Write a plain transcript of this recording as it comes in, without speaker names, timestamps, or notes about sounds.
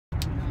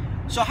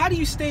So how do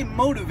you stay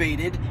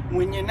motivated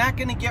when you're not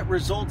going to get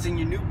results in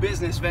your new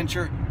business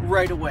venture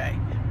right away?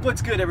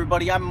 What's good,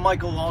 everybody? I'm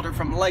Michael Alder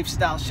from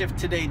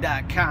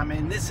LifestyleShiftToday.com,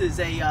 and this is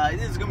going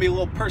to be a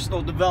little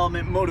personal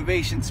development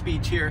motivation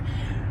speech here.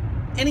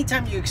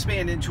 Anytime you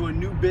expand into a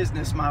new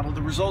business model,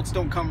 the results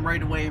don't come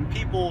right away, and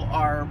people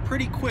are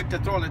pretty quick to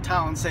throw in the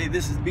towel and say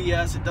this is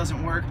BS, it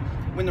doesn't work.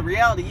 When the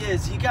reality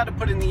is, you got to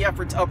put in the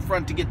efforts up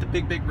front to get the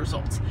big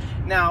results.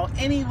 Now,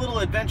 any little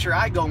adventure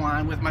I go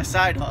on with my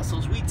side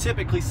hustles, we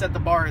typically set the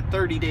bar at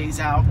 30 days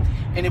out,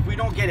 and if we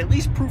don't get at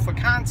least proof of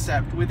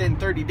concept within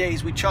 30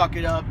 days, we chalk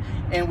it up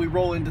and we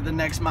roll into the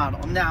next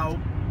model. Now,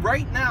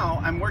 right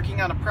now, I'm working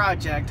on a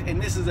project,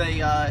 and this is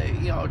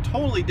a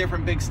totally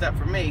different big step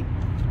for me,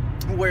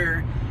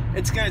 where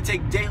it's going to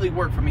take daily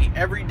work for me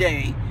every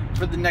day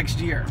for the next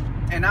year,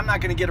 and I'm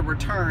not going to get a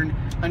return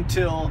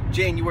until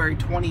January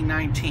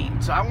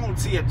 2019. So I won't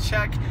see a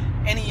check,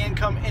 any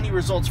income, any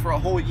results for a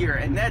whole year,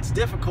 and that's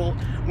difficult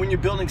when you're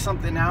building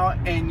something out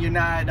and you're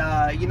not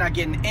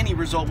getting any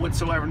result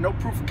whatsoever, no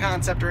proof of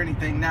concept or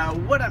anything. Now,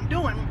 what I'm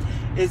doing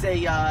is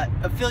a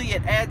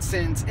affiliate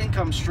AdSense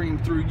income stream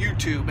through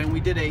YouTube, and we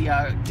did a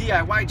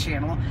DIY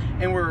channel,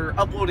 and we're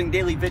uploading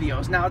daily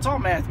videos. Now, it's all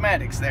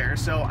mathematics there,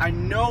 so I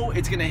know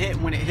it's gonna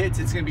hit. When it hits,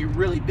 it's gonna be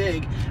really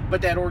big,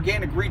 but that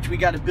organic reach we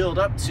got to build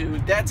up to,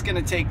 that's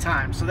gonna take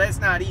time. So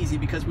that's not easy,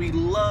 because we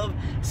love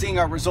seeing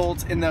our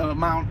results in the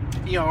amount,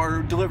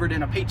 or delivered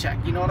in a paycheck.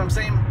 You know what I'm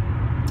saying?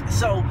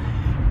 So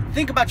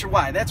think about your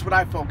why. That's what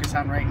I focus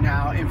on right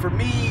now. And for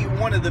me,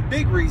 one of the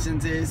big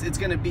reasons is it's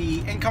going to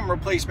be income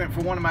replacement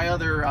for one of my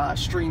other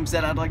streams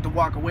that I'd like to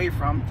walk away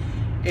from.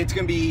 It's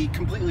going to be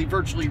completely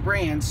virtually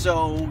ran.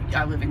 So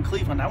I live in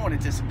Cleveland. I want to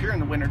disappear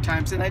in the winter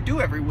times, and I do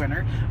every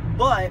winter,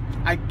 but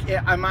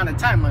I'm on a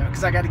time limit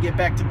because I got to get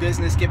back to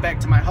business, get back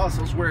to my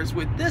hustles. Whereas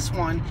with this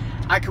one,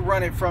 I could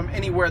run it from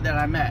anywhere that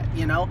I'm at,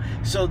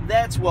 so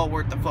that's well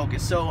worth the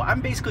focus. So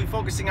I'm basically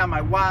focusing on my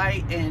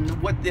why and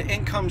what the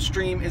income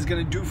stream is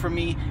going to do for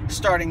me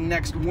starting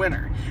next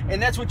winter.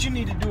 And that's what you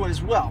need to do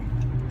as well.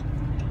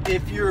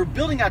 If you're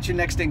building out your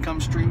next income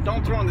stream,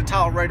 don't throw in the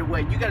towel right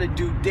away. You got to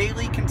do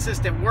daily,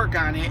 consistent work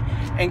on it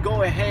and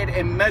go ahead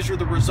and measure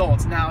the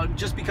results. Now,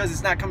 just because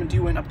it's not coming to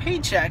you in a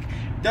paycheck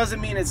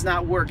doesn't mean it's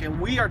not working.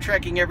 We are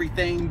tracking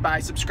everything by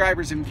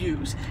subscribers and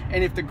views.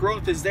 And if the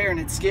growth is there and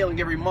it's scaling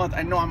every month,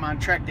 I know I'm on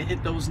track to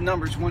hit those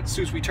numbers once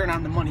we turn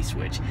on the money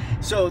switch.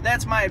 So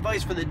that's my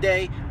advice for the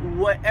day.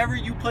 Whatever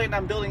you plan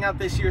on building out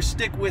this year,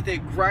 stick with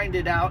it, grind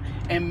it out,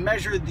 and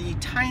measure the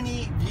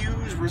tiny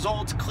views,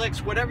 results,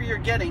 clicks, whatever you're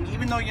getting.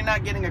 Even though you're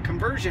not getting a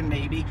conversion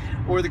maybe,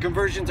 or the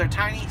conversions are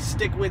tiny,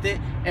 stick with it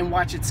and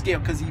watch it scale,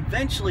 because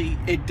eventually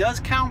it does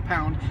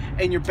compound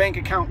and your bank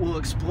account will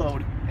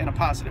explode in a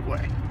positive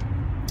way.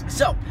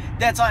 So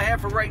that's all I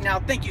have for right now.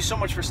 Thank you so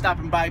much for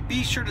stopping by.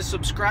 Be sure to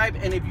subscribe,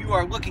 and if you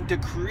are looking to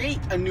create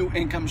a new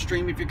income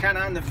stream, if you're kind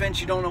of on the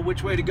fence, you don't know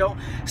which way to go,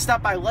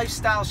 stop by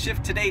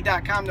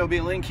LifestyleShiftToday.com. There'll be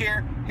a link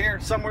here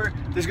somewhere.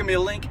 There's gonna be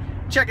a link.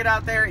 Check it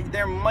out there.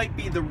 There might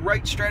be the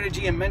right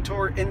strategy and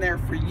mentor in there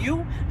for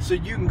you, so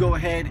you can go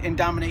ahead and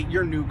dominate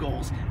your new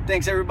goals.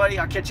 Thanks, everybody.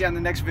 I'll catch you on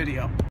the next video.